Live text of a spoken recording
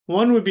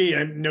One would be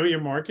know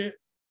your market,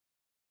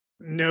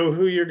 know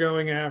who you're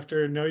going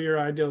after, know your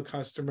ideal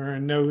customer,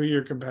 and know who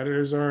your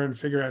competitors are, and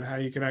figure out how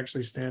you can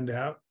actually stand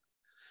out.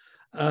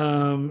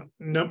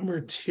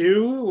 Number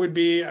two would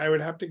be, I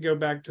would have to go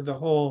back to the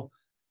whole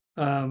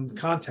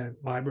content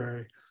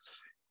library.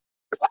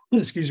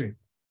 Excuse me.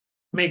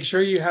 Make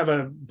sure you have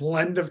a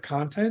blend of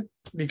content,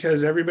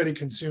 because everybody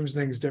consumes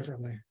things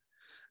differently.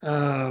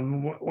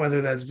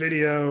 Whether that's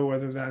video,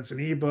 whether that's an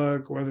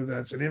ebook, whether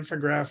that's an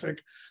infographic,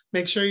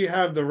 make sure you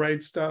have the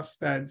right stuff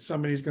that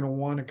somebody's going to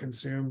want to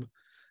consume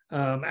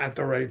at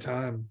the right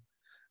time.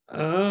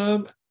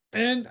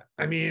 And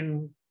I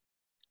mean,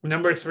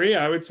 number three,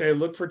 I would say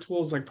look for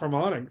tools like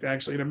Parmonic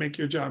actually to make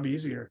your job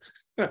easier.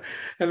 And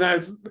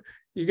that's,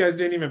 you guys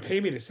didn't even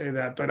pay me to say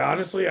that, but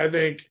honestly, I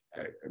think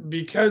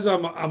because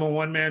I'm a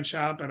one-man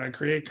shop and I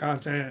create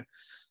content,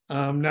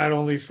 not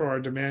only for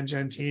our demand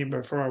gen team,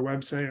 but for our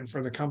website and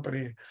for the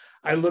company,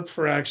 I look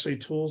for actually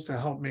tools to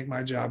help make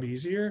my job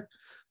easier.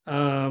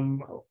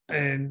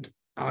 And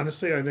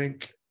honestly, I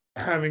think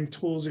having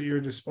tools at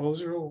your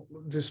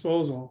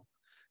disposal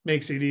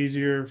makes it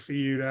easier for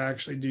you to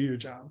actually do your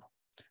job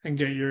and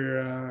get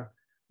your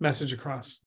message across.